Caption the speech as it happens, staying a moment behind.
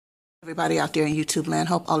Everybody out there in YouTube land.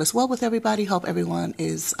 Hope all is well with everybody. Hope everyone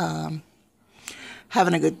is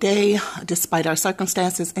having a good day despite our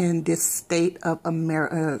circumstances in this state of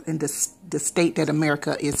America, in the state that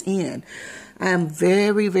America is in. I am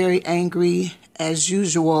very, very angry as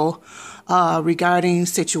usual regarding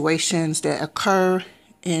situations that occur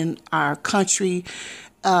in our country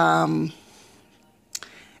and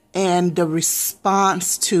the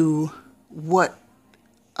response to what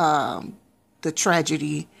the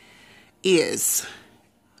tragedy is.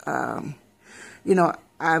 I'm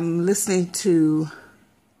listening to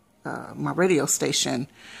my radio station,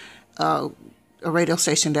 a radio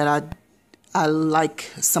station that I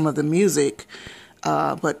like some of the music,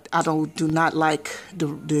 but I do not like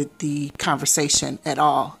the conversation at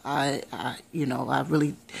all. I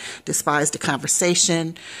really despise the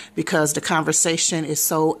conversation because the conversation is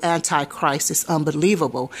so anti-Christ. It's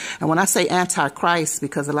unbelievable. And when I say anti-Christ,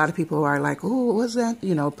 because a lot of people are like, oh, what's that?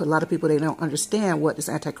 A lot of people, they don't understand what is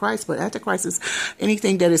anti-Christ, but anti-Christ is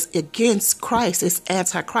anything that is against Christ. It's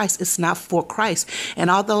anti-Christ. It's not for Christ. And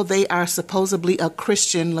although they are supposedly a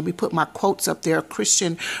Christian, let me put my quotes up there, a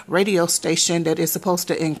Christian radio station that is supposed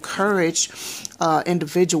to encourage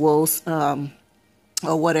individuals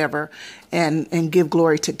or whatever and give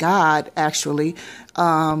glory to God, actually,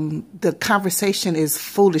 the conversation is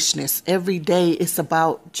foolishness. Every day it's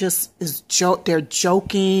about they're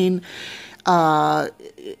joking,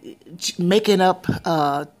 making up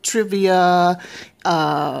trivia,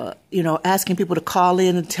 asking people to call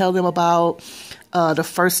in and tell them about the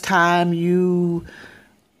first time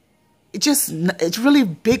it's really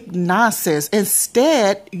big nonsense.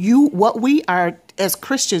 Instead, what we are as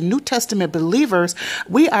Christian New Testament believers,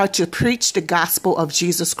 we are to preach the gospel of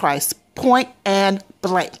Jesus Christ, point and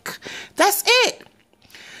blank. That's it.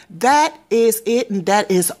 That is it, and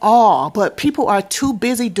that is all. But people are too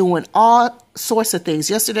busy doing all sorts of things.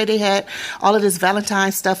 Yesterday they had all of this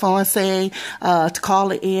Valentine's stuff on, saying to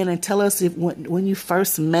call it in and tell us when you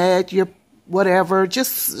first met your whatever,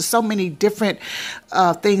 just so many different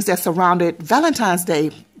things that surrounded Valentine's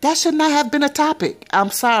Day. That should not have been a topic. I'm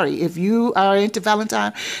sorry. If you are into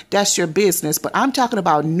Valentine, that's your business. But I'm talking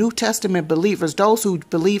about New Testament believers, those who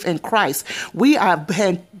believe in Christ. We have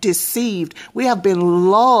been deceived. We have been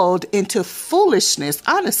lulled into foolishness,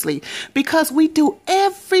 honestly, because we do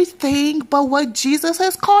everything but what Jesus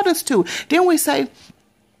has called us to. Then we say,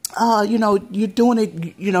 you're doing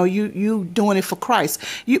it, you doing it for Christ.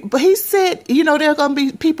 But he said, there are going to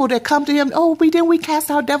be people that come to him. Oh, didn't we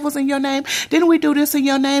cast out devils in your name? Didn't we do this in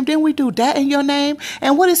your name? Didn't we do that in your name?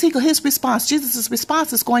 And what is his response? Jesus'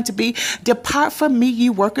 response is going to be, depart from me, ye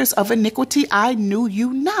workers of iniquity. I knew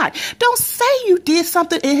you not. Don't say you did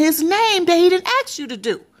something in his name that he didn't ask you to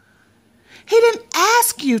do. He didn't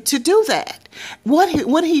ask you to do that. What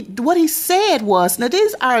he said was, now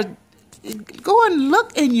these are, go and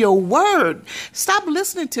look in your word. Stop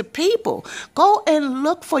listening to people. Go and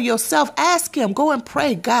look for yourself. Ask him. Go and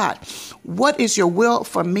pray. God, what is your will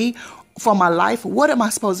for me, for my life? What am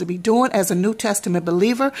I supposed to be doing as a New Testament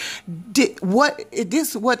believer?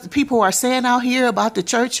 What people are saying out here about the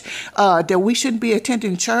church, that we shouldn't be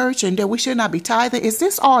attending church and that we should not be tithing. Is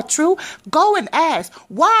this all true? Go and ask.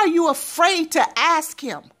 Why are you afraid to ask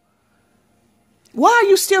him? Why are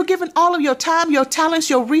you still giving all of your time, your talents,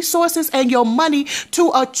 your resources, and your money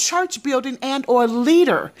to a church building and or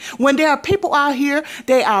leader? When there are people out here,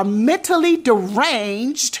 they are mentally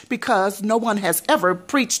deranged because no one has ever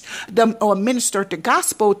preached them or ministered the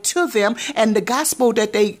gospel to them. And the gospel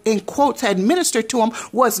that they, in quotes, had ministered to them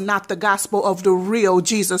was not the gospel of the real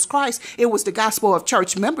Jesus Christ. It was the gospel of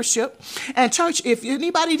church membership. And church, if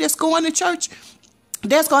anybody that's going to church,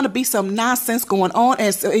 there's going to be some nonsense going on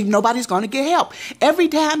and nobody's going to get help. Every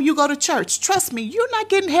time you go to church, trust me, you're not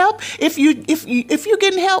getting help. If you're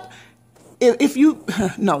getting help,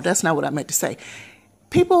 no, that's not what I meant to say.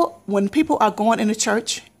 When people are going into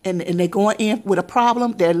church and they're going in with a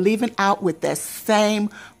problem, they're leaving out with that same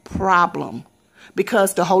problem.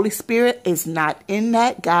 Because the Holy Spirit is not in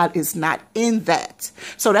that. God is not in that.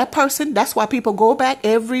 So that person, that's why people go back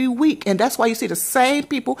every week. And that's why you see the same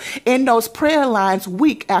people in those prayer lines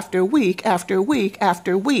week after week after week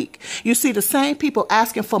after week. You see the same people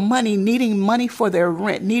asking for money, needing money for their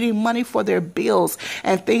rent, needing money for their bills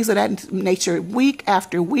and things of that nature week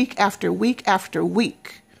after week after week after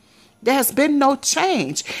week. There has been no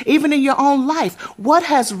change, even in your own life. What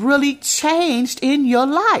has really changed in your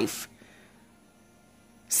life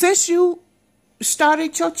since you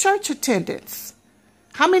started your church attendance?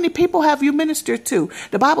 How many people have you ministered to?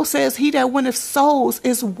 The Bible says he that winneth souls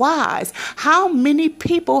is wise. How many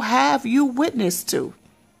people have you witnessed to?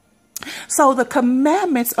 So the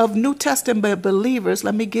commandments of New Testament believers,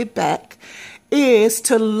 let me get back, is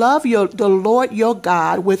to love the Lord your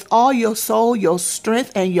God with all your soul, your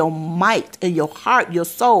strength, and your might, and your heart, your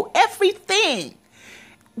soul, everything,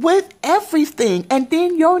 with everything, and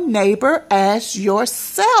then your neighbor as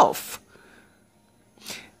yourself.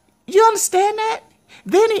 You understand that?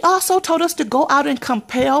 Then he also told us to go out and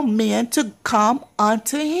compel men to come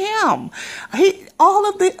unto him. All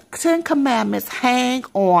of the 10 commandments hang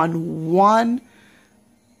on one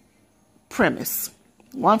premise,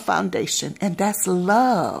 one foundation, and that's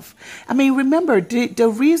love. I mean, remember, the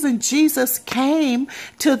reason Jesus came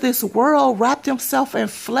to this world, wrapped himself in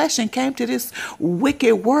flesh and came to this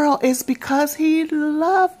wicked world is because he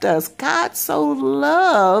loved us. God so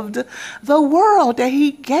loved the world that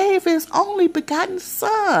he gave his only begotten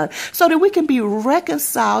son so that we can be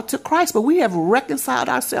reconciled to Christ. But we have reconciled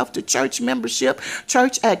ourselves to church membership,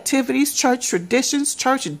 church activities, church traditions,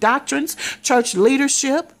 church doctrines, church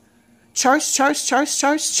leadership.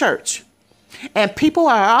 Church. And people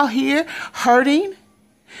are out here hurting.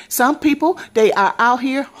 Some people, they are out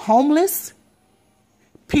here homeless.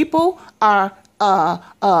 People are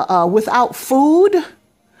without food,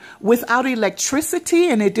 without electricity,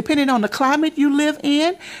 and it depending on the climate you live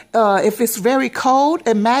in. If it's very cold,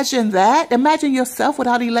 imagine that. Imagine yourself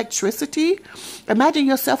without electricity. Imagine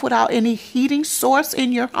yourself without any heating source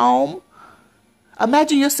in your home.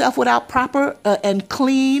 Imagine yourself without proper and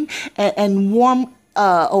clean and warm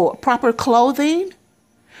or proper clothing.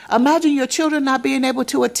 Imagine your children not being able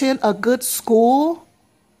to attend a good school,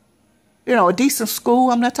 you know, a decent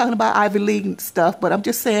school. I'm not talking about Ivy League stuff, but I'm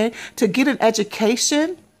just saying to get an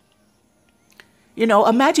education. You know,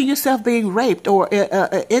 imagine yourself being raped or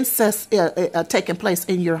incest taking place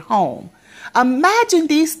in your home. Imagine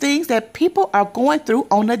these things that people are going through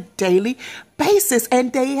on a daily basis,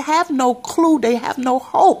 and they have no clue. They have no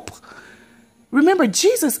hope. Remember,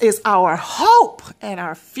 Jesus is our hope and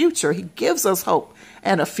our future. He gives us hope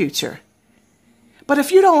and a future. But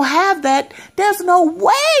if you don't have that, there's no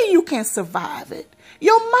way you can survive it.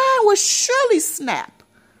 Your mind will surely snap.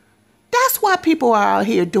 That's why people are out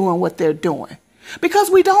here doing what they're doing. Because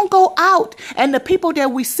we don't go out, and the people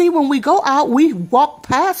that we see when we go out, we walk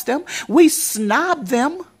past them, we snob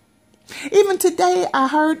them. Even today, I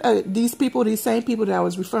heard these same people that I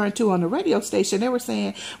was referring to on the radio station, they were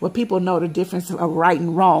saying, well, people know the difference of right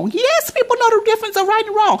and wrong. Yes, people know the difference of right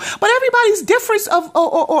and wrong, but everybody's difference of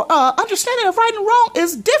understanding of right and wrong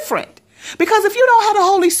is different. Because if you don't have the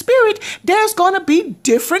Holy Spirit, there's going to be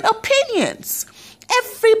different opinions.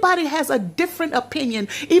 Everybody has a different opinion,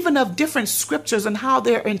 even of different scriptures and how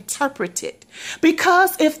they're interpreted.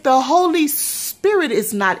 Because if the Holy Spirit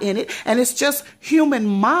is not in it and it's just human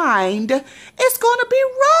mind, it's going to be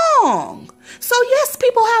wrong. So yes,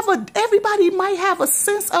 everybody might have a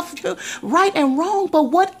sense of right and wrong, but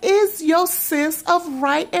what is your sense of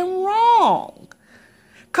right and wrong?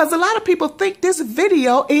 Because a lot of people think this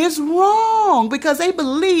video is wrong because they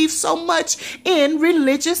believe so much in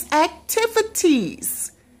religious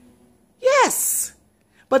activities. Yes.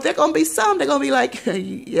 But there are going to be some, they're going to be like,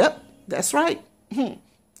 yep, that's right.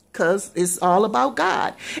 Because it's all about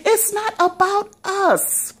God. It's not about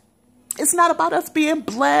us. It's not about us being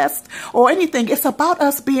blessed or anything. It's about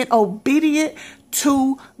us being obedient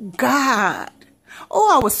to God. Oh,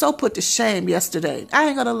 I was so put to shame yesterday. I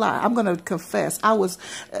ain't going to lie. I'm going to confess. I was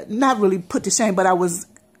not really put to shame, but I was,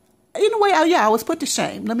 in a way, I was put to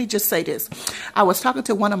shame. Let me just say this. I was talking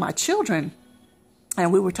to one of my children,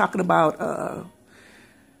 and we were talking about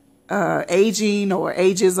aging or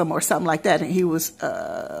ageism or something like that. And he was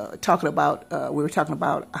talking about, we were talking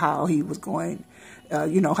about how he was going,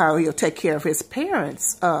 how he'll take care of his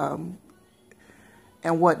parents and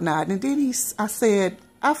whatnot. And then I said,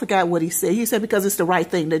 I forgot what he said. He said, because it's the right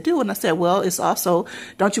thing to do. And I said, well, it's also,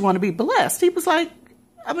 don't you want to be blessed? He was like,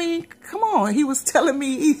 I mean, come on. He was telling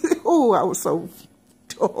me, I was so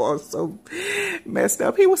messed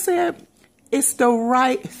up. He was saying, it's the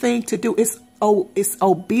right thing to do. It's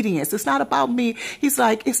obedience. It's not about me. He's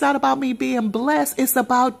like, it's not about me being blessed. It's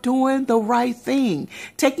about doing the right thing.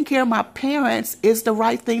 Taking care of my parents is the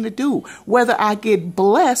right thing to do, whether I get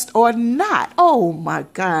blessed or not. Oh my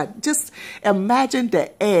God. Just imagine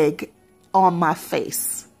the egg on my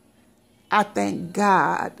face. I thank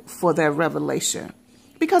God for that revelation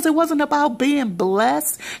because it wasn't about being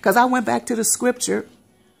blessed. Because I went back to the scripture,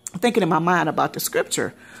 thinking in my mind about the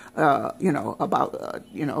scripture. About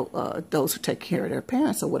those who take care of their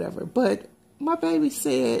parents or whatever. But my baby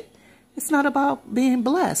said, it's not about being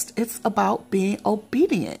blessed. It's about being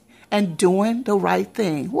obedient and doing the right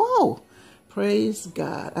thing. Whoa, praise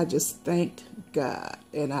God. I just thanked God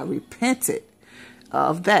and I repented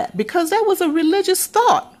of that, because that was a religious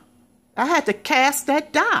thought. I had to cast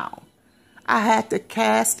that down. I had to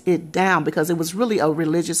cast it down because it was really a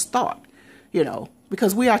religious thought,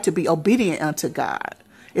 because we are to be obedient unto God.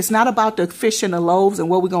 It's not about the fish and the loaves and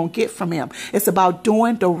what we're going to get from him. It's about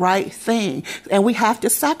doing the right thing. And we have to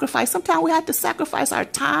sacrifice. Sometimes we have to sacrifice our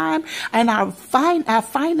time and our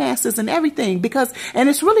finances and everything, and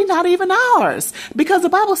it's really not even ours, because the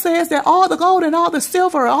Bible says that all the gold and all the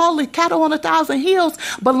silver, all the cattle on 1,000 hills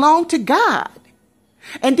belong to God.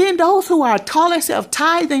 And then those who are taught of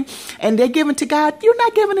tithing and they're giving to God, you're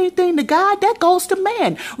not giving anything to God. That goes to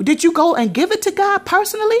man. Did you go and give it to God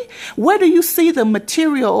personally? Where do you see the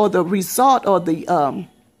material or the result or the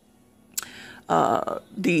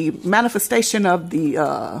manifestation of the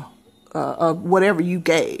of whatever you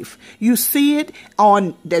gave? You see it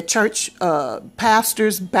on the church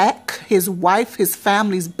pastor's back, his wife, his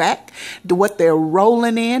family's back, what they're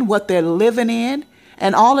rolling in, what they're living in,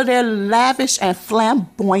 and all of their lavish and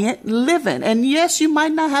flamboyant living. And yes, you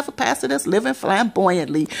might not have a pastor that's living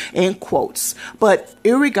flamboyantly, in quotes, but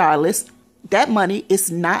irregardless, that money is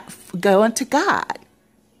not going to God.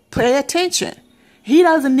 Pay attention. He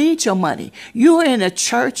doesn't need your money. You're in a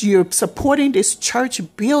church. You're supporting this church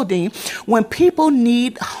building when people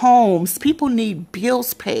need homes. People need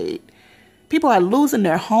bills paid. People are losing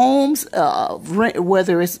their homes,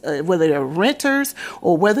 whether they're renters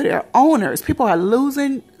or whether they're owners. People are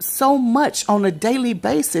losing so much on a daily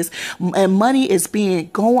basis, and money is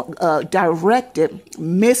being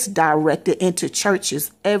misdirected into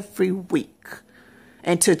churches every week,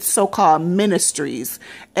 and to so-called ministries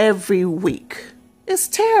every week. It's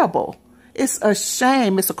terrible. It's a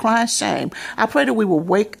shame. It's a crying shame. I pray that we will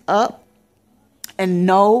wake up and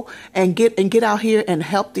know and get out here and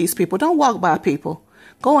help these people. Don't walk by people.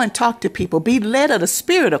 Go and talk to people. Be led of the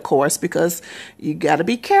Spirit, of course, because you got to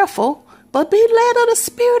be careful, but be led of the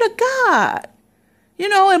Spirit of God.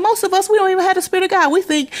 And most of us, we don't even have the Spirit of God. We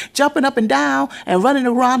think jumping up and down and running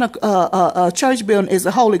around a church building is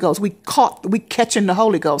the Holy Ghost. We catching the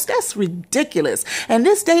Holy Ghost. That's ridiculous. And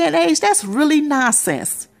this day and age, that's really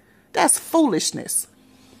nonsense. That's foolishness.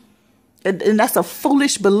 And that's a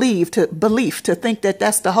foolish belief to think that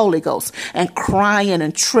that's the Holy Ghost, and crying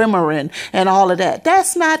and tremoring and all of that.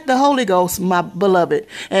 That's not the Holy Ghost, my beloved.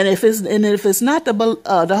 And if it's not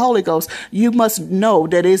the Holy Ghost, you must know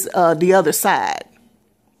that it's the other side.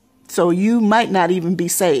 So you might not even be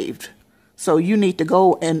saved. So you need to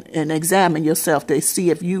go and examine yourself to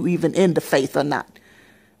see if you even in the faith or not,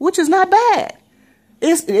 which is not bad.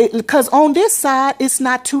 Because on this side, it's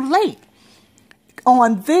not too late.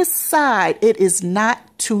 On this side, it is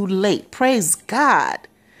not too late. Praise God.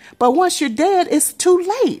 But once you're dead, it's too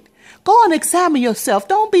late. Go and examine yourself.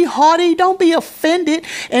 Don't be haughty. Don't be offended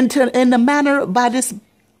in the manner by this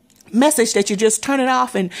message that you just turn it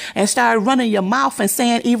off and start running your mouth and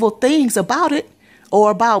saying evil things about it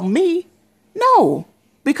or about me. No,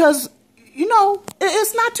 because,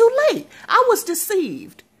 it's not too late. I was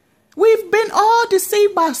deceived. We've been all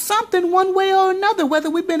deceived by something one way or another, whether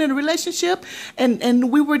we've been in a relationship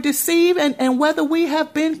and we were deceived, and whether we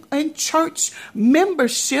have been in church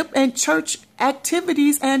membership and church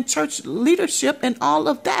activities and church leadership and all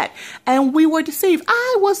of that. And we were deceived.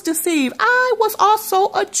 I was deceived. I was also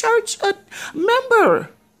a church member,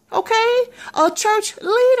 okay? A church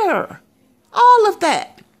leader, all of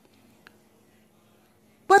that.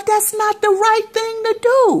 But that's not the right thing to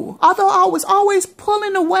do. Although I was always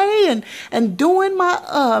pulling away and doing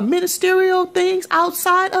my ministerial things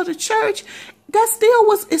outside of the church, that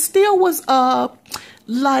still was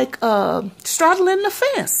like straddling the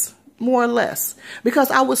fence, more or less, because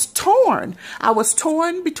I was torn. I was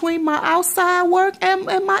torn between my outside work and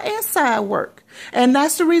my inside work. And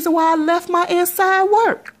that's the reason why I left my inside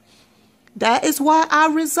work. That is why I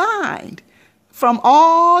resigned from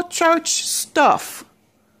all church stuff.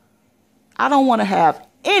 I don't want to have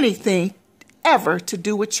anything ever to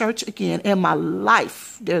do with church again in my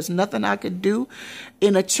life. There's nothing I could do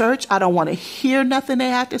in a church. I don't want to hear nothing they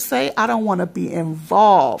have to say. I don't want to be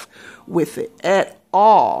involved with it at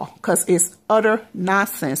all, because it's utter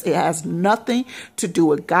nonsense. It has nothing to do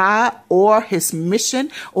with God or his mission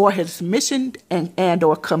and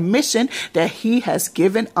or commission that he has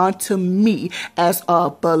given unto me as a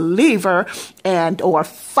believer and or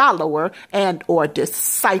follower and or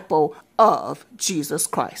disciple of Jesus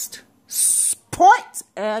Christ. Point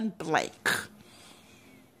and blank.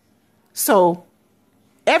 So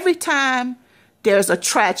every time there's a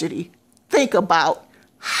tragedy, think about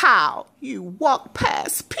how you walk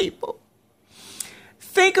past people.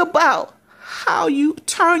 Think about how you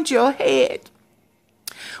turned your head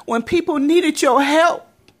when people needed your help.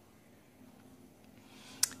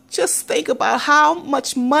 Just think about how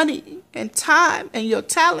much money and time and your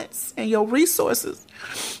talents and your resources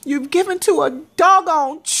you've given to a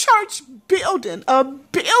doggone church building, a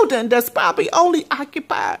building that's probably only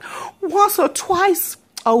occupied once or twice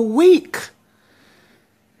a week.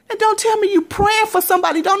 And don't tell me you praying for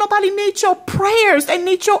somebody. Don't nobody need your prayers. They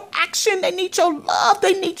need your action. They need your love.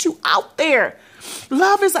 They need you out there.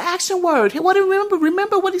 Love is an action word.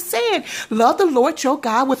 Remember what he said. Love the Lord your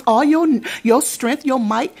God with all your strength, your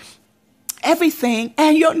might, everything,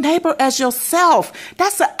 and your neighbor as yourself.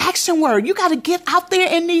 That's an action word. You got to get out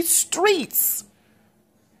there in these streets.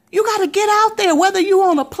 You got to get out there, whether you're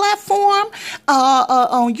on a platform,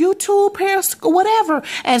 on YouTube, Periscope, whatever,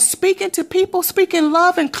 and speaking to people, speaking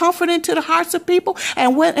love and comfort into the hearts of people.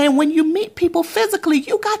 And when you meet people physically,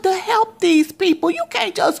 you got to help these people. You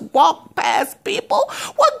can't just walk past people.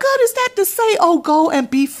 What good is that to say, oh, go and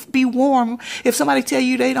be warm, if somebody tell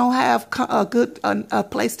you they don't have a good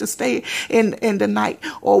place to stay in the night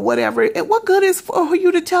or whatever? What good is for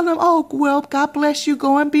you to tell them, oh, well, God bless you,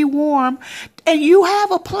 go and be warm? And you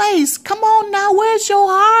have a place. Come on now. Where's your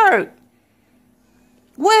heart?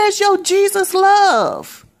 Where's your Jesus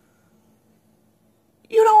love?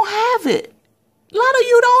 You don't have it. A lot of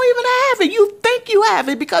you don't even have it. You think you have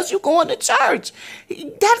it because you're going to church.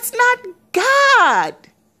 That's not God.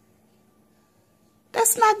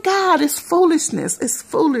 That's not God. It's foolishness. It's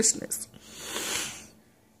foolishness.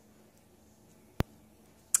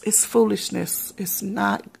 It's foolishness. It's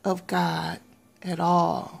not of God at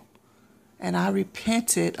all. And I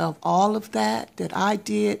repented of all of that I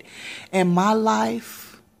did in my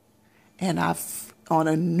life. And I've on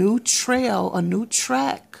a new trail, a new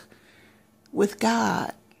track with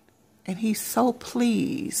God. And he's so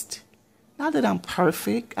pleased. Not that I'm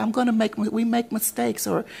perfect. We make mistakes,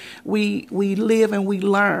 or we live and we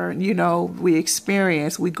learn, we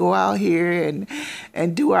experience, we go out here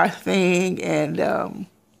and do our thing, and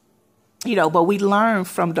but we learn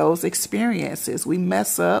from those experiences. We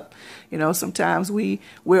mess up. Sometimes we're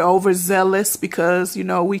overzealous because,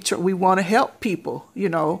 we want to help people,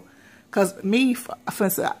 because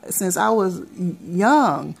since I was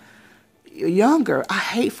younger, I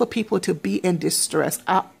hate for people to be in distress.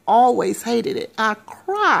 I always hated it. I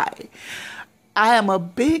cry. I am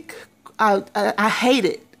I hate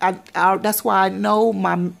it. That's why I know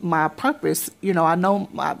my purpose. I know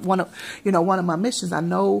one of my missions. I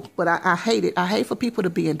know, but I hate it. I hate for people to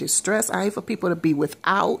be in distress. I hate for people to be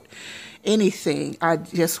without anything. I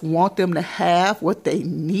just want them to have what they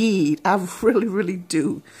need. I really, really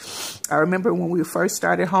do. I remember when we first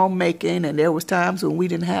started homemaking, and there was times when we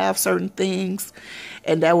didn't have certain things,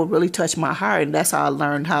 and that would really touch my heart. And that's how I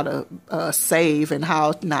learned how to save and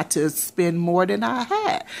how not to spend more than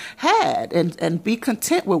I had, and be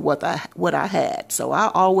content with what I had. So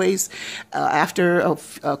I always, after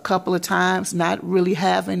a couple of times not really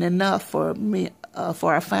having enough for me,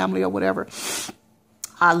 for our family or whatever,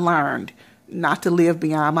 I learned not to live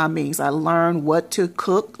beyond my means. I learned what to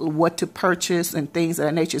cook, what to purchase, and things of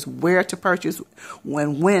that nature, where to purchase,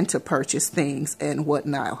 when to purchase things and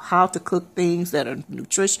whatnot, how to cook things that are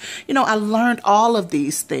nutritious. I learned all of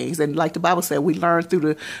these things. And like the Bible said, we learned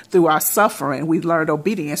through our suffering. We learned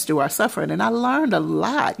obedience through our suffering. And I learned a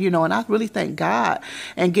lot, and I really thank God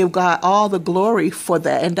and give God all the glory for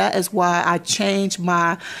that. And that is why I changed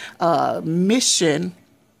my mission,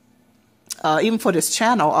 even for this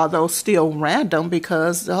channel, although still random,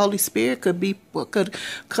 because the Holy Spirit could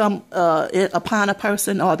come upon a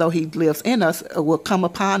person, although he lives in us, will come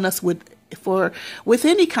upon us with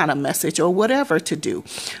any kind of message or whatever to do.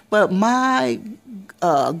 But my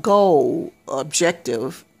goal,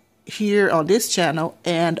 objective here on this channel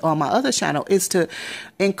and on my other channel is to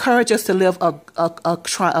encourage us to live a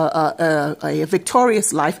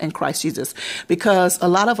victorious life in Christ Jesus. Because a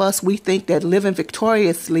lot of us, we think that living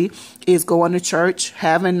victoriously is going to church,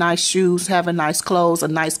 having nice shoes, having nice clothes, a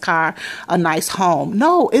nice car, a nice home.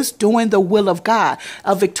 No, it's doing the will of God.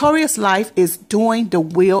 A victorious life is doing the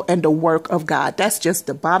will and the work of God. That's just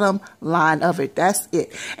the bottom line of it. That's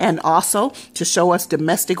it. And also to show us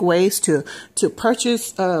domestic ways to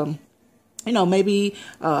purchase, maybe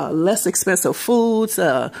less expensive foods,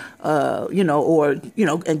 and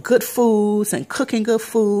good foods and cooking good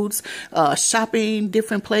foods, shopping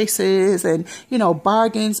different places, and,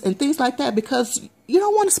 bargains and things like that, because you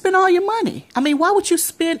don't want to spend all your money. I mean, why would you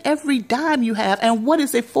spend every dime you have? And what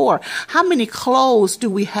is it for? How many clothes do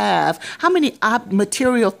we have? How many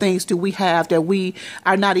material things do we have that we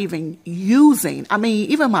are not even using? I mean,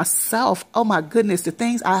 even myself, oh my goodness, the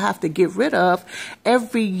things I have to get rid of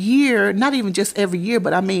every year, not even just every year,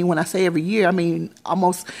 but I mean, when I say every year, I mean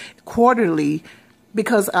almost quarterly.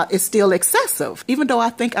 because it's still excessive. Even though I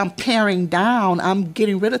think I'm paring down, I'm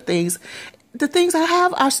getting rid of things, the things I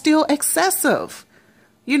have are still excessive.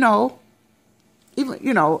 You know, even,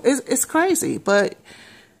 you know, it's crazy. But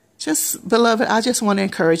just, beloved, I just want to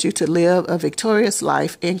encourage you to live a victorious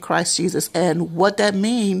life in Christ Jesus. And what that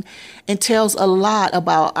means entails a lot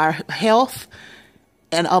about our health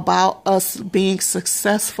and about us being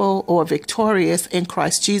successful or victorious in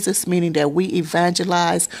Christ Jesus, meaning that we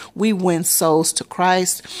evangelize, we win souls to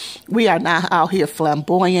Christ. We are not out here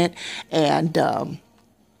flamboyant and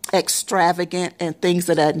extravagant and things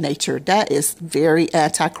of that nature. That is very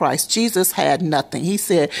antichrist. Jesus had nothing. He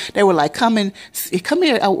said, they were like, come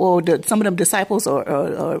here. Or some of them disciples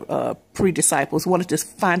or pre-disciples wanted to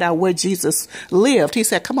find out where Jesus lived. He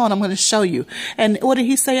said, come on, I'm going to show you. And what did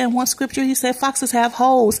he say in one scripture? He said, foxes have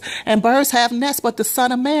holes and birds have nests, but the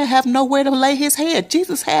Son of Man have nowhere to lay his head.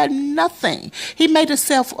 Jesus had nothing. He made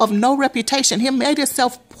himself of no reputation. He made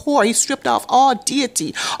himself poor. He stripped off all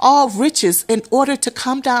deity, all riches in order to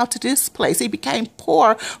come down to this place. He became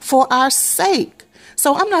poor for our sake.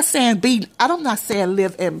 So I'm not saying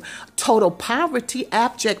live in total poverty,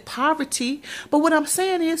 abject poverty. But what I'm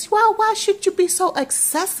saying is, well, why should you be so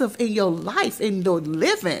excessive in your life, in your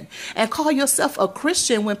living, and call yourself a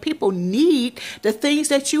Christian when people need the things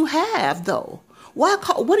that you have, though?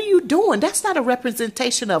 What are you doing? That's not a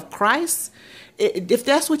representation of Christ. If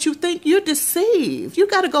that's what you think, you're deceived. You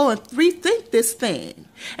got to go and rethink this thing.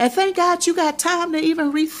 And thank God you got time to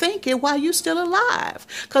even rethink it while you're still alive.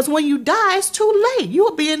 Because when you die, it's too late.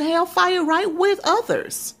 You'll be in hellfire right with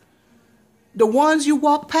others. The ones you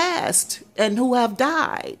walk past and who have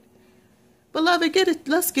died. Beloved,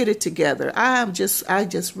 let's get it together. I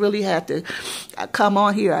just really had to come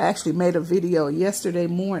on here. I actually made a video yesterday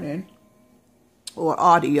morning, or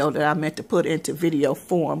audio that I meant to put into video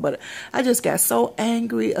form, but I just got so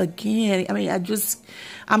angry again. I mean,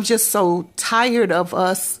 I'm just so tired of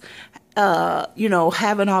us, you know,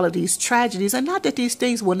 having all of these tragedies. And not that these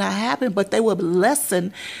things will not happen, but they will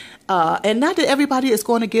lessen. And not that everybody is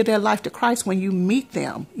going to give their life to Christ when you meet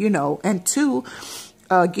them, you know. And two,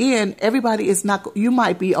 again, everybody is not, you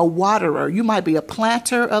might be a waterer, you might be a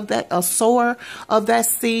planter of that, a sower of that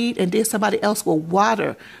seed, and then somebody else will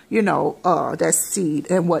water, you know, that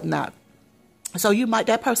seed and whatnot. So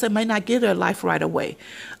that person may not give their life right away.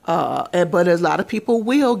 But a lot of people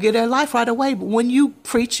will give their life right away. But when you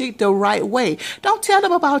preach it the right way, don't tell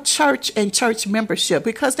them about church and church membership,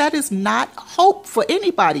 because that is not hope for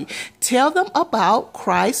anybody. Tell them about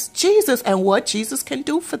Christ Jesus and what Jesus can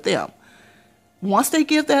do for them. Once they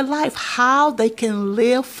give their life, how they can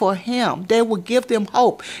live for him. They will give them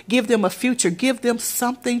hope, give them a future, give them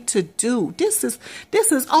something to do. This is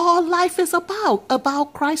all life is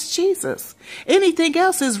about Christ Jesus. Anything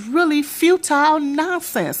else is really futile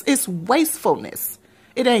nonsense. It's wastefulness.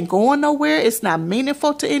 It ain't going nowhere. It's not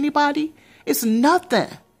meaningful to anybody. It's nothing.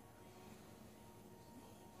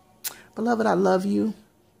 Beloved, I love you.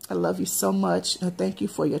 I love you so much. I thank you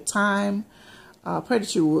for your time. I pray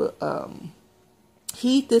that you will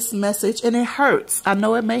heed this message, and it hurts. I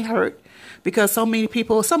know it may hurt because so many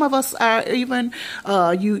people, some of us are even,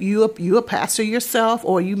 you a pastor yourself,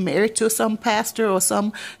 or you married to some pastor or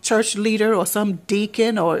some church leader or some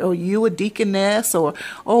deacon, or you a deaconess or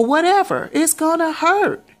whatever. It's going to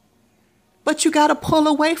hurt, but you got to pull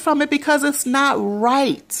away from it because it's not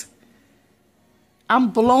right.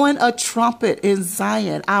 I'm blowing a trumpet in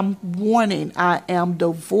Zion. I'm warning. I am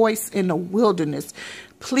the voice in the wilderness.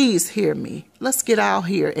 Please hear me. Let's get out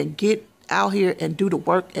here and do the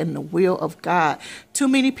work and the will of God. Too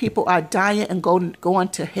many people are dying and going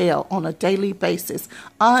to hell on a daily basis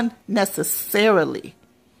unnecessarily.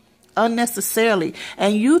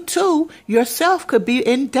 And you too yourself could be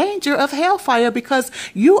in danger of hellfire because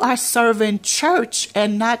you are serving church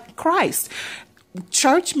and not Christ.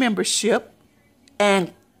 Church membership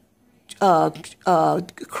and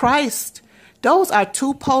Christ, those are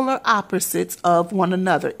two polar opposites of one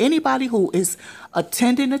another. Anybody who is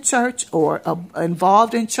attending a church or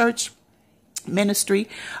involved in church ministry,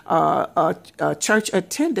 church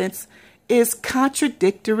attendance, is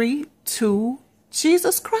contradictory to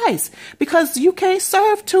Jesus Christ, because you can't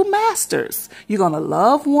serve two masters. You're going to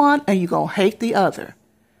love one and you're going to hate the other.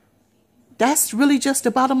 That's really just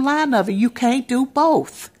the bottom line of it. You can't do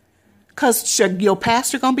both. Because your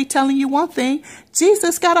pastor going to be telling you one thing.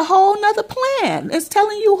 Jesus got a whole nother plan. It's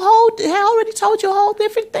telling you already told you a whole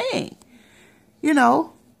different thing. You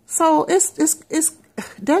know, so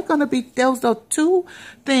they're going to be, those are two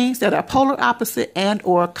things that are polar opposite and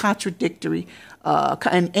or contradictory,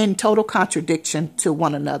 and in total contradiction to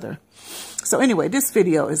one another. So anyway, this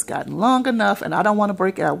video has gotten long enough, and I don't want to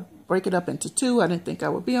break it up into two. I didn't think I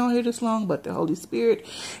would be on here this long, but the Holy Spirit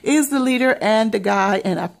is the leader and the guide.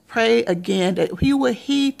 And I pray again that he will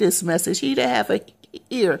heed this message. He to have a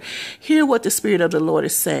ear, hear what the Spirit of the Lord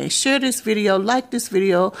is saying. Share this video, like this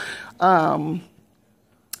video, you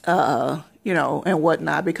know, and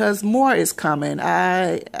whatnot, because more is coming.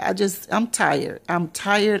 I'm tired. I'm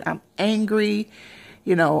tired. I'm angry,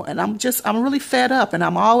 you know, and I'm really fed up, and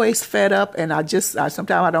I'm always fed up. And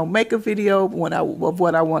sometimes I don't make a video of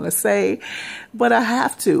what I want to say, but I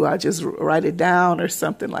have to. I just write it down or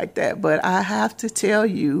something like that. But I have to tell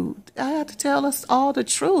you, I have to tell us all the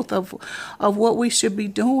truth of what we should be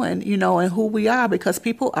doing, you know, and who we are, because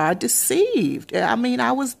people are deceived. I mean,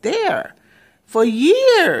 I was there for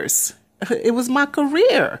years. It was my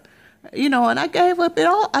career, you know, and I gave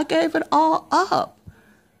it all up.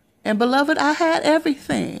 And beloved, I had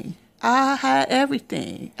everything. I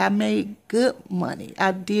made good money.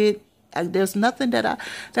 There's nothing that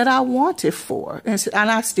I wanted for. And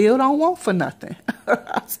I still don't want for nothing.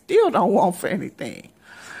 I still don't want for anything.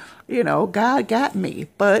 You know, God got me,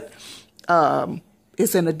 but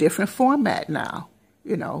it's in a different format now,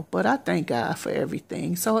 you know, but I thank God for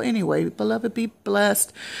everything. So anyway, beloved, be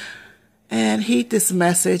blessed and heed this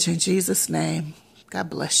message in Jesus' name.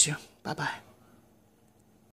 God bless you. Bye-bye.